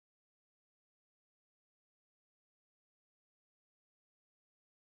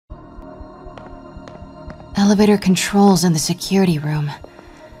Elevator controls in the security room,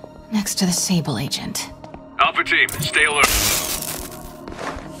 next to the Sable agent. Alpha team, stay alert.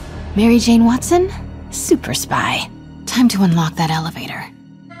 Mary Jane Watson? Super spy. Time to unlock that elevator.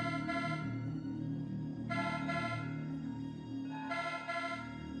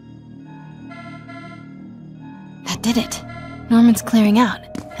 That did it. Norman's clearing out,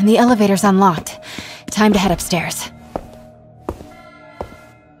 and the elevator's unlocked. Time to head upstairs.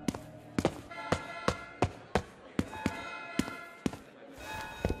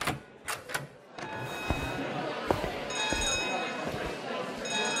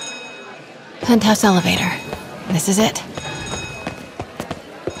 Penthouse elevator. This is it.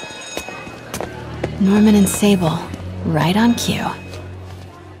 Norman and Sable, right on cue.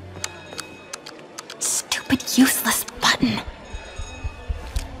 Stupid, useless button.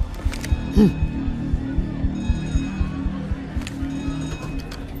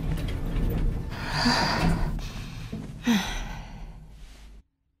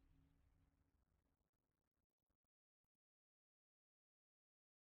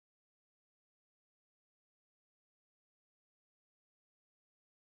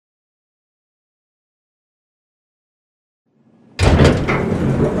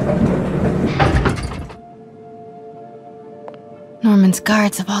 Norman's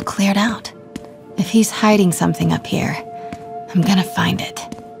guards have all cleared out. If he's hiding something up here, I'm gonna find it.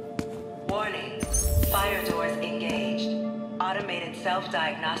 Warning. Fire doors engaged. Automated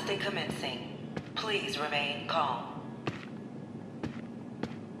self-diagnostic commencing. Please remain calm.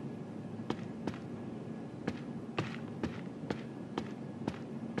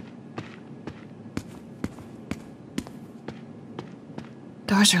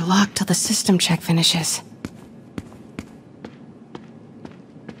 Doors are locked till the system check finishes.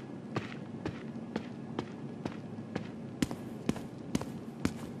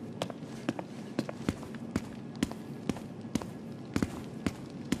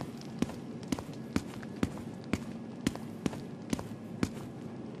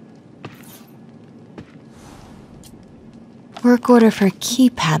 Work order for a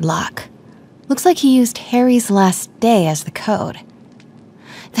keypad lock. Looks like he used Harry's last day as the code.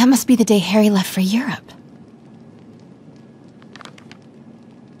 That must be the day Harry left for Europe.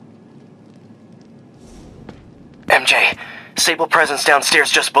 MJ, Sable presence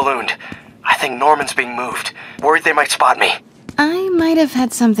downstairs just ballooned. I think Norman's being moved. Worried they might spot me. I might have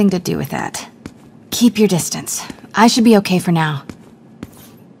had something to do with that. Keep your distance. I should be okay for now.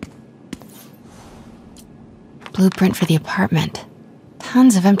 Blueprint for the apartment.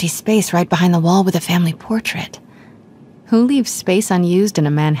 Tons of empty space right behind the wall with a family portrait. Who leaves space unused in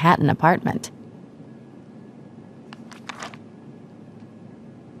a Manhattan apartment?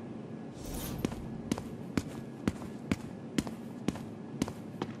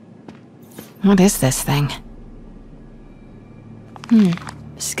 What is this thing?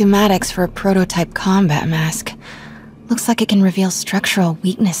 Schematics for a prototype combat mask. Looks like it can reveal structural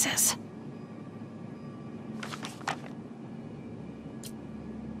weaknesses.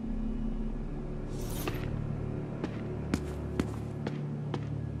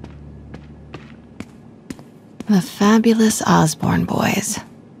 The fabulous Osborne boys.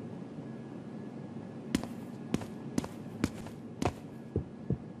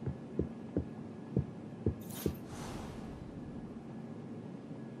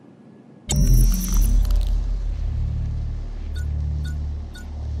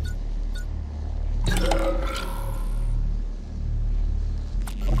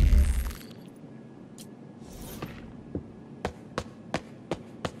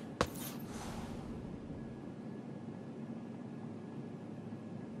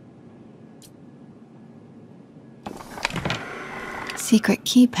 Secret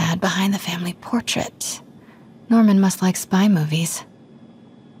keypad behind the family portrait. Norman must like spy movies.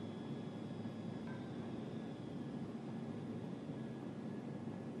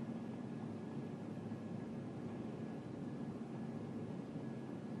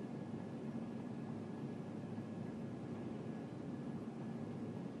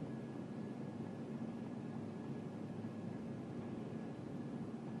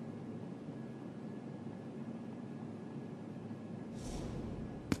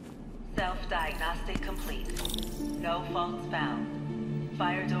 Self-diagnostic complete. No faults found.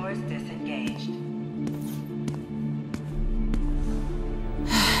 Fire doors disengaged.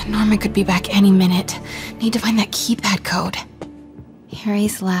 Norman could be back any minute. Need to find that keypad code.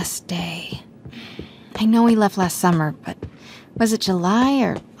 Harry's last day. I know he left last summer, but was it July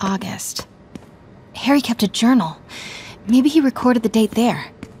or August? Harry kept a journal. Maybe he recorded the date there.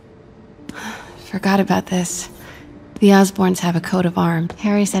 Forgot about this. The Osborns have a coat of arms.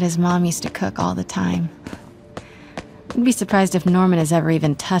 Harry said his mom used to cook all the time. I'd be surprised if Norman has ever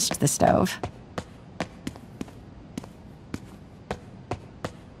even touched the stove.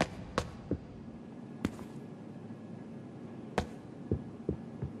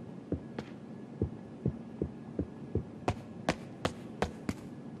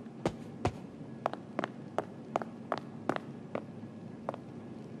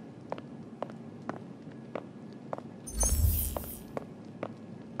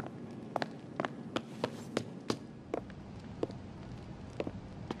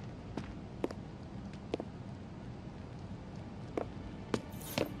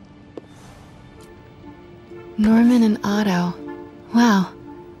 Norman and Otto. Wow.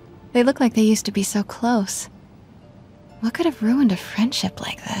 They look like they used to be so close. What could have ruined a friendship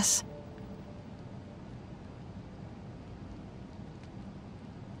like this?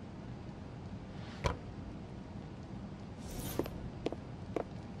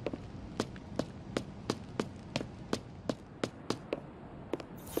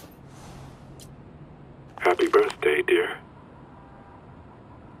 Happy birthday, dear.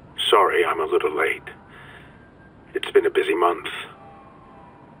 Sorry I'm a little late. It's been a busy month.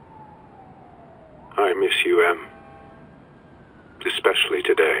 I miss you, Em. Especially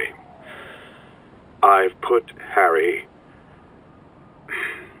today. I've put Harry...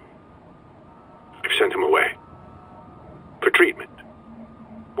 I've sent him away. For treatment.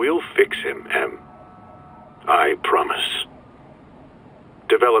 We'll fix him, Em. I promise.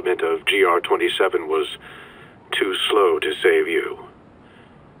 Development of GR-27 was too slow to save you.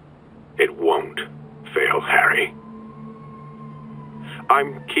 It won't fail Harry.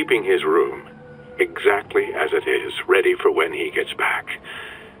 I'm keeping his room exactly as it is, ready for when he gets back.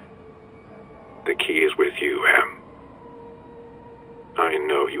 The key is with you, Em. I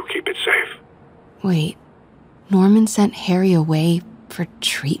know you'll keep it safe. Wait, Norman sent Harry away for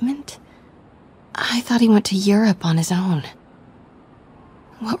treatment? I thought he went to Europe on his own.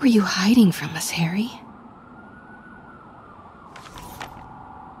 What were you hiding from us, Harry?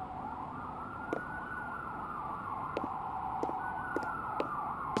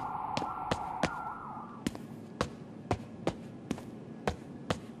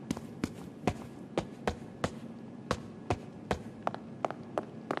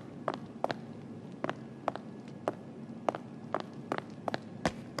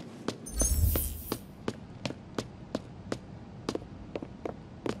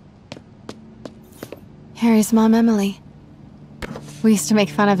 Harry's mom, Emily. We used to make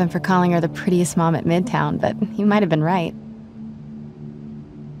fun of him for calling her the prettiest mom at Midtown, but he might have been right.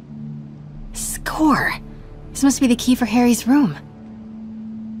 Score! This must be the key for Harry's room.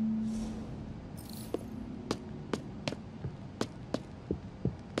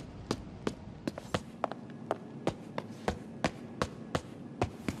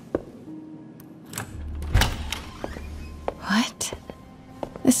 What?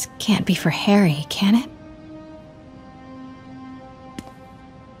 This can't be for Harry, can it?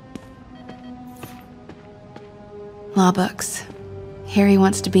 Law books. Harry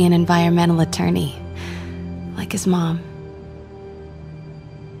wants to be an environmental attorney, like his mom.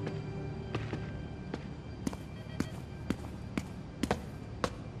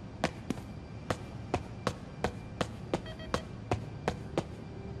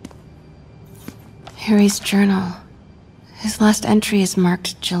 Harry's journal. His last entry is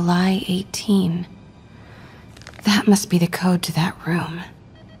marked July 18. That must be the code to that room.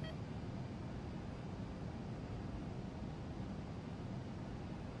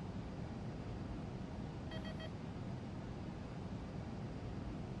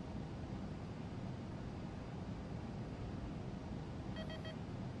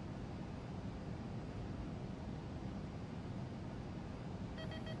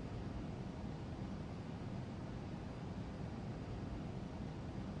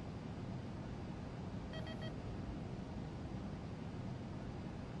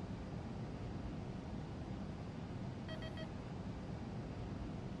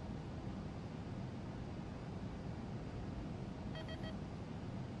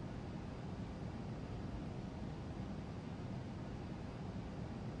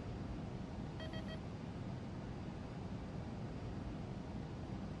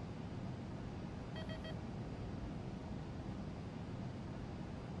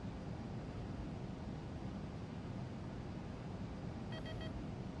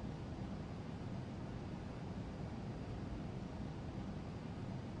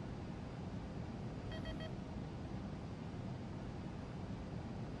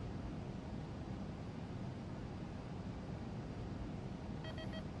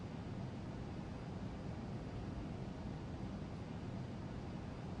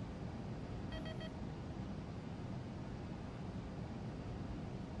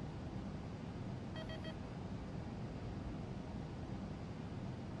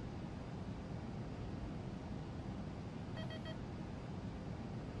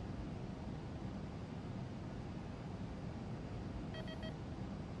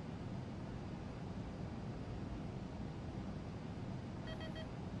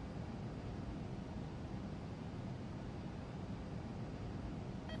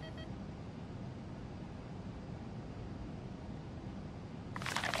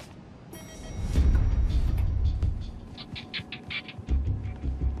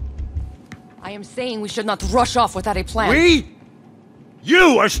 I am saying we should not rush off without a plan. We?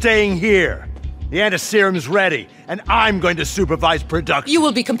 You are staying here! The antiserum's ready, and I'm going to supervise production. You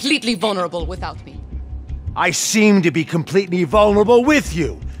will be completely vulnerable without me. I seem to be completely vulnerable with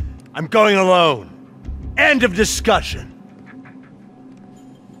you. I'm going alone. End of discussion.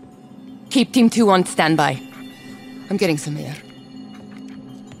 Keep Team 2 on standby. I'm getting some air.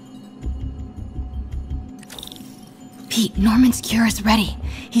 Pete, Norman's cure is ready.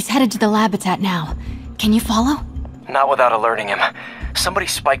 He's headed to the lab it's at now. Can you follow? Not without alerting him. Somebody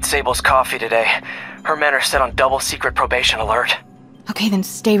spiked Sable's coffee today. Her men are set on double secret probation alert. Okay, then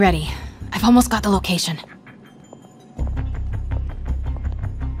stay ready. I've almost got the location.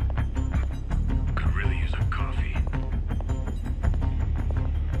 Could really use a coffee.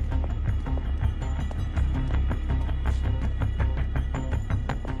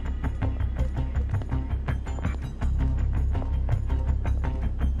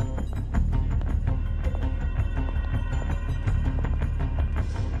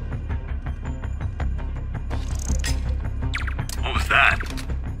 What was that?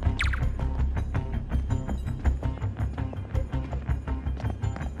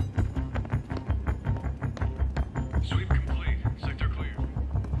 Sweep complete. Sector clear.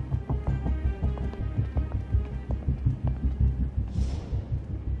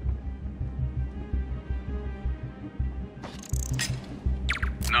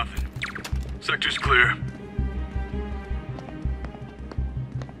 Nothing. Sector's clear.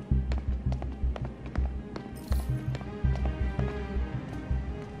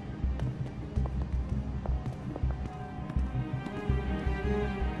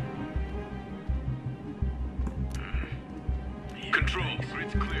 Control,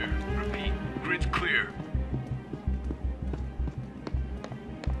 grid's clear. Repeat, grid's clear.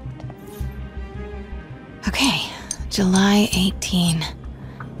 Okay, July 18.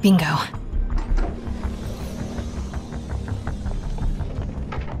 Bingo.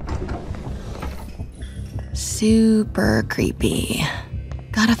 Super creepy.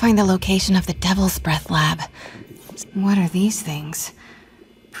 Gotta find the location of the Devil's Breath lab. What are these things?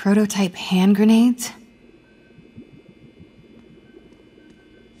 Prototype hand grenades?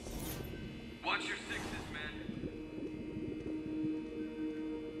 Watch your sixes, man.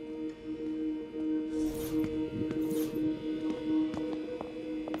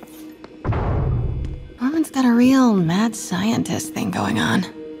 Norman's got a real mad scientist thing going on.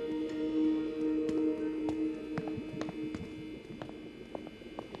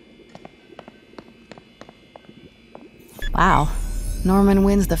 Wow. Norman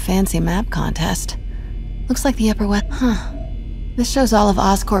wins the fancy map contest. Looks like the Upper West. Huh. This shows all of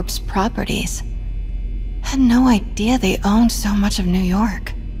Oscorp's properties. Had no idea they owned so much of New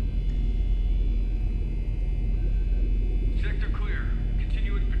York. Sector clear.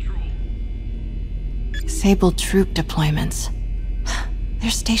 Continue with patrol. Sable troop deployments. They're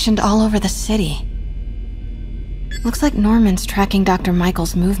stationed all over the city. Looks like Norman's tracking Dr.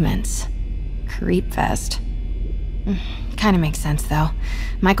 Michael's movements. Creepfest. Kinda makes sense, though.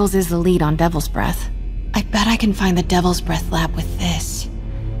 Michaels is the lead on Devil's Breath. I bet I can find the Devil's Breath lab with this.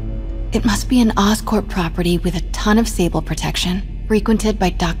 It must be an Oscorp property with a ton of Sable protection, frequented by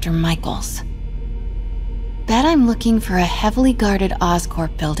Dr. Michaels. Bet I'm looking for a heavily guarded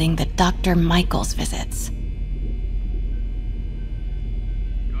Oscorp building that Dr. Michaels visits.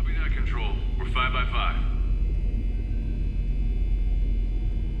 Copy that, Control. We're 5 by 5.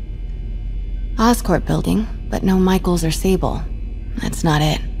 Oscorp building, but no Michaels or Sable. That's not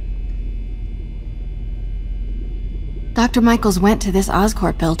it. Dr. Michaels went to this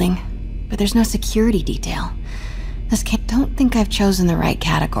Oscorp building, but there's no security detail. Don't think I've chosen the right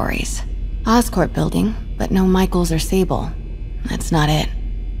categories. Oscorp building, but no Michaels or Sable. That's not it.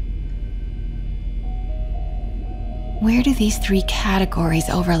 Where do these three categories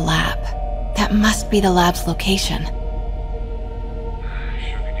overlap? That must be the lab's location. Sure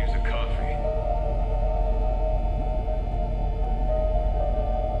could use a coffee.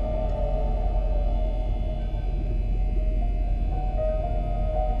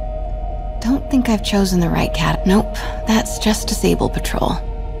 Don't think I've chosen the right Nope, that's just a Sable patrol.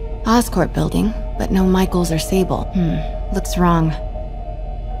 Oscorp building, but no Michaels or Sable. Looks wrong.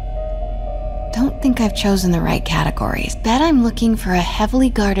 Don't think I've chosen the right categories. Bet I'm looking for a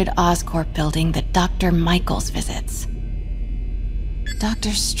heavily guarded Oscorp building that Dr. Michaels visits.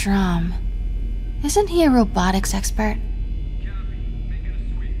 Dr. Strom. Isn't he a robotics expert? Copy. Making a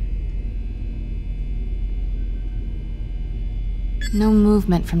sweep. No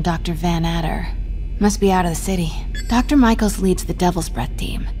movement from Dr. Van Adder. Must be out of the city. Dr. Michaels leads the Devil's Breath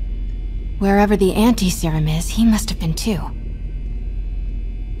team. Wherever the anti-serum is, he must have been too.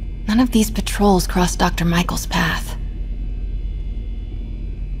 None of these patrols crossed Dr. Michael's path.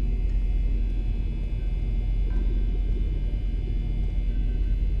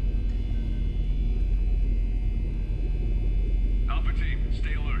 Alpha team,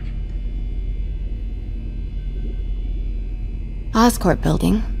 stay alert. Oscorp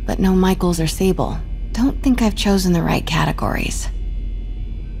building, but no Michaels or Sable. Don't think I've chosen the right categories.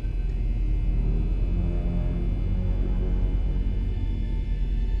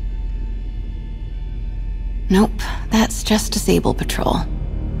 Nope, that's just a Sable patrol.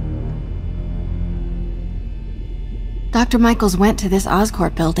 Dr. Michaels went to this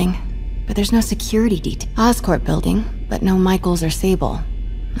Oscorp building, but there's no security detail. Oscorp building, but no Michaels or Sable.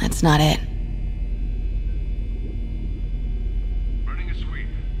 That's not it. Running a sweep.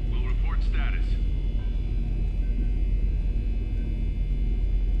 We'll report status.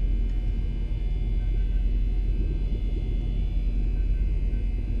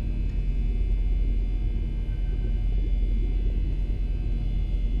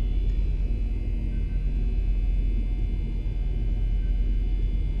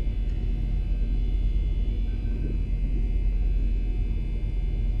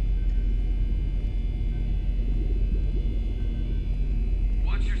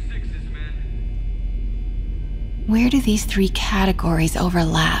 Watch your sixes, man. Where do these three categories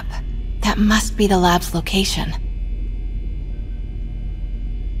overlap? That must be the lab's location.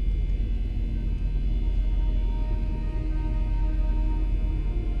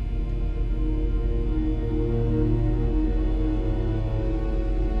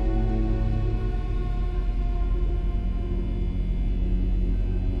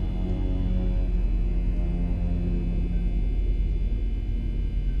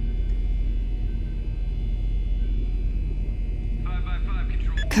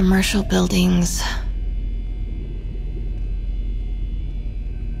 Commercial buildings.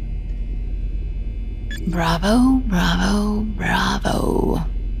 Bravo, bravo, bravo.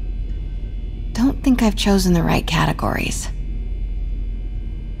 Don't think I've chosen the right categories.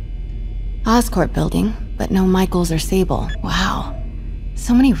 Oscorp building, but no Michaels or Sable. Wow.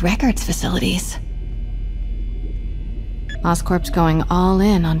 So many records facilities. Oscorp's going all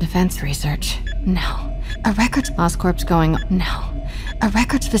in on defense research. No. Oscorp's going... No. A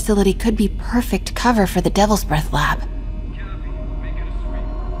records facility could be perfect cover for the Devil's Breath lab.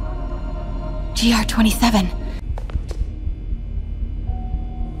 GR-27.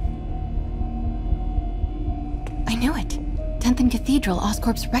 I knew it. 10th and Cathedral,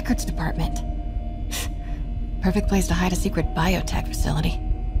 Oscorp's records department. Perfect place to hide a secret biotech facility.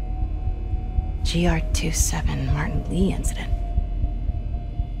 GR-27 Martin Lee incident.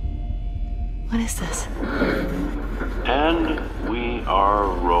 What is this? And we are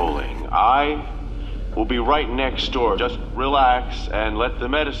rolling. I will be right next door. Just relax and let the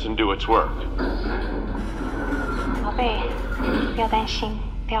medicine do its work. 宝贝，不要担心，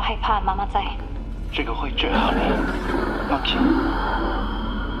不要害怕，妈妈在。这个会治好的，放心。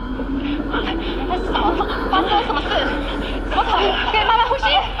发生了什么事？怎么可能？给妈妈呼吸！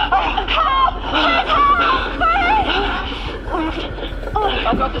好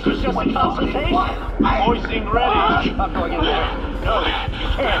，I thought this was just a consultation. Hoisting ready. Not going in there. No, you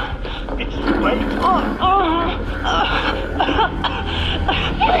can't. It's too late.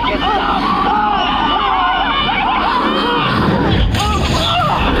 Make it stop.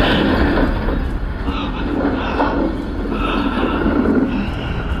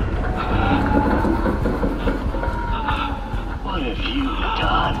 What have you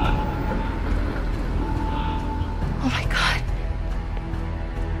done? Oh my god.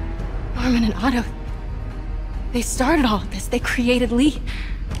 Norman and Otto. They started all of this. They created Lee.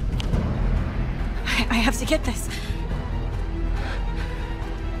 I have to get this.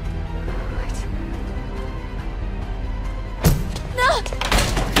 What? No!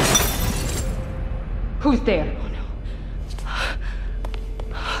 Who's there? Oh no.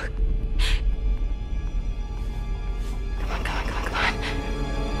 Come on, come on, come on, come on.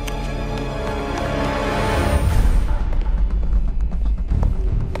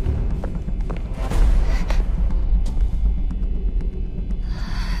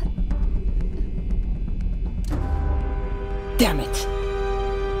 Damn it!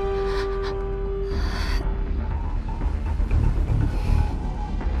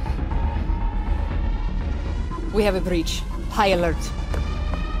 We have a breach. High alert.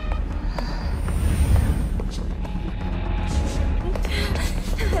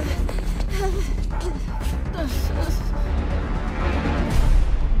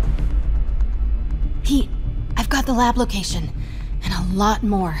 Pete, I've got the lab location. And a lot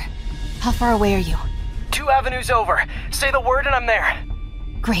more. How far away are you? 2 avenues over. Say the word and I'm there.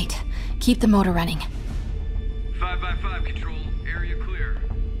 Great. Keep the motor running. 5x5 control. Area clear.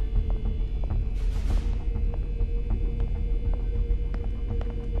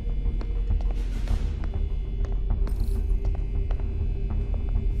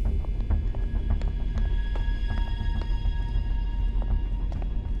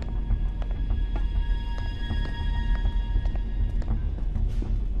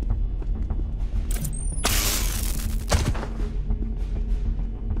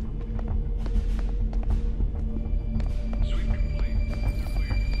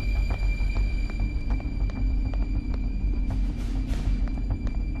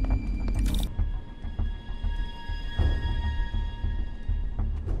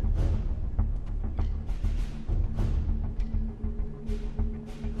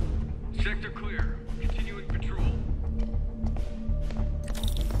 Sector clear. Continuing patrol.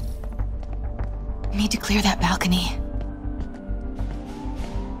 Need to clear that balcony.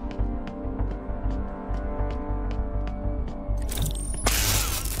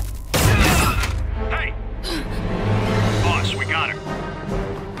 Hey! Boss, we got her.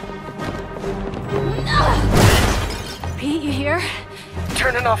 Pete, you here?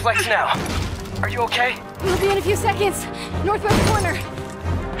 Turning off lights now. Are you okay? We'll be in a few seconds. Northwest corner.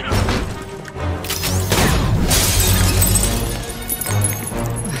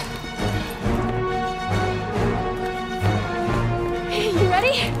 You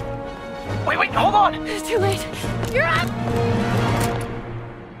ready? Wait, hold on! It's too late. You're up!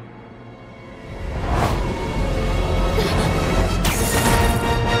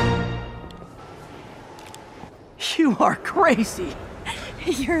 You are crazy.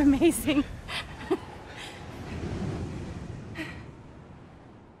 You're amazing.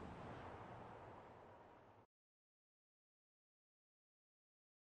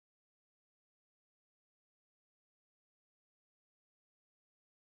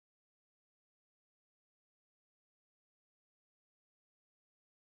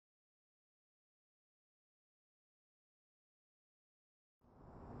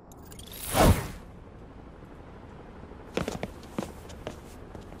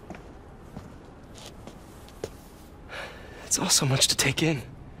 It's all so much to take in.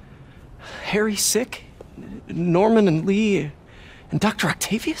 Harry sick? Norman and Lee? And Dr.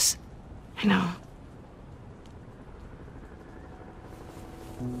 Octavius? I know.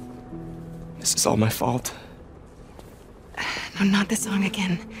 This is all my fault. No, not this song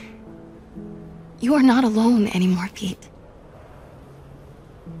again. You are not alone anymore, Pete.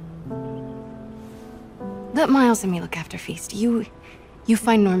 Let Miles and me look after Feast. You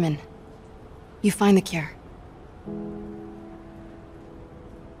find Norman. You find the cure.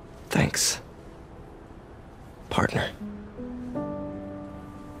 Thanks, partner.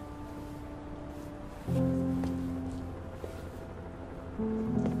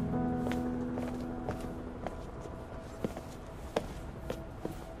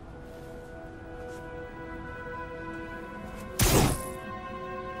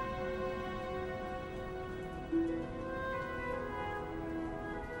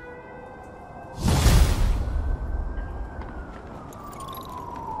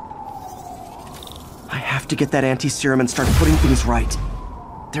 To get that anti-serum and start putting things right.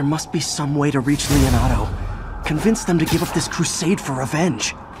 There must be some way to reach Leonardo. Convince them to give up this crusade for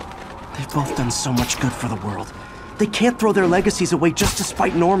revenge. They've both done so much good for the world. They can't throw their legacies away just to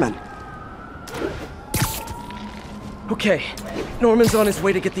spite Norman. Okay, Norman's on his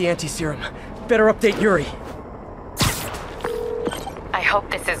way to get the anti-serum. Better update Yuri. I hope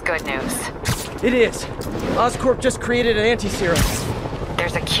this is good news. It is. Oscorp just created an anti-serum.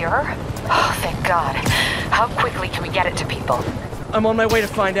 There's a cure? Oh, thank God. How quickly can we get it to people? I'm on my way to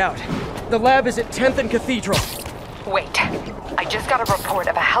find out. The lab is at 10th and Cathedral. Wait. I just got a report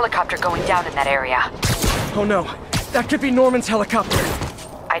of a helicopter going down in that area. Oh no. That could be Norman's helicopter.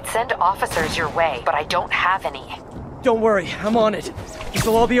 I'd send officers your way, but I don't have any. Don't worry, I'm on it.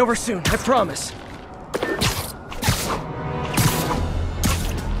 This'll all be over soon, I promise.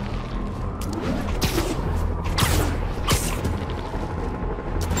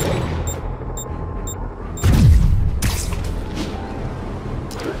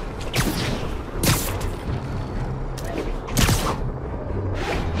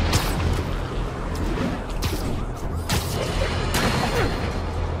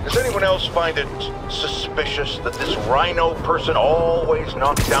 Does anyone else find it suspicious that this Rhino person always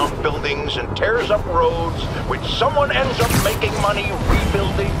knocks down buildings and tears up roads, which someone ends up making money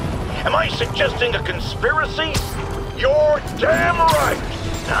rebuilding? Am I suggesting a conspiracy? You're damn right!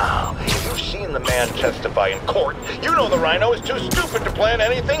 Now, if you've seen the man testify in court, you know the Rhino is too stupid to plan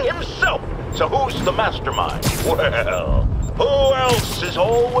anything himself. So who's the mastermind? Well, Who else is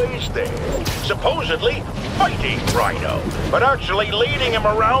always there? Supposedly fighting Rhino, but actually leading him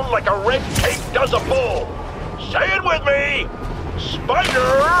around like a red cape does a bull. Say it with me!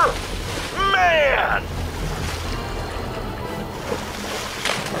 Spider-Man!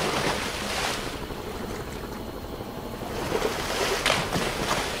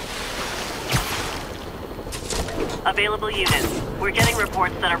 Available units. We're getting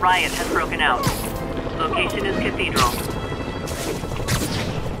reports that a riot has broken out. Location is Cathedral.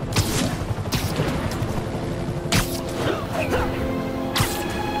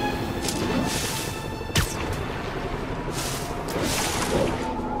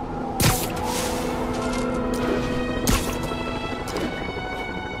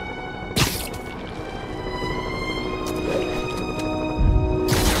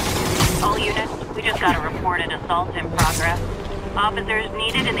 All units, we just got a reported assault in progress. Officers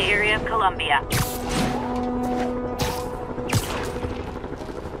needed in the area of Columbia.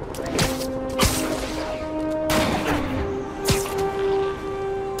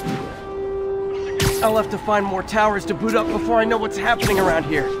 I'll have to find more towers to boot up before I know what's happening around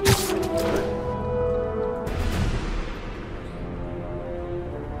here.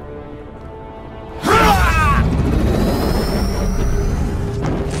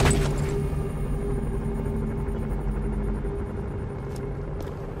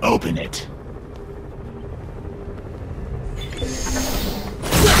 Open it.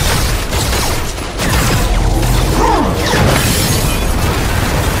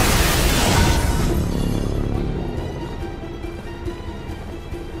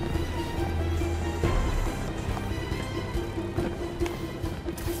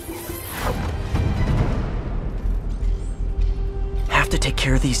 Have to take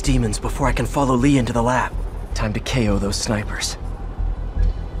care of these demons before I can follow Lee into the lab. Time to KO those snipers.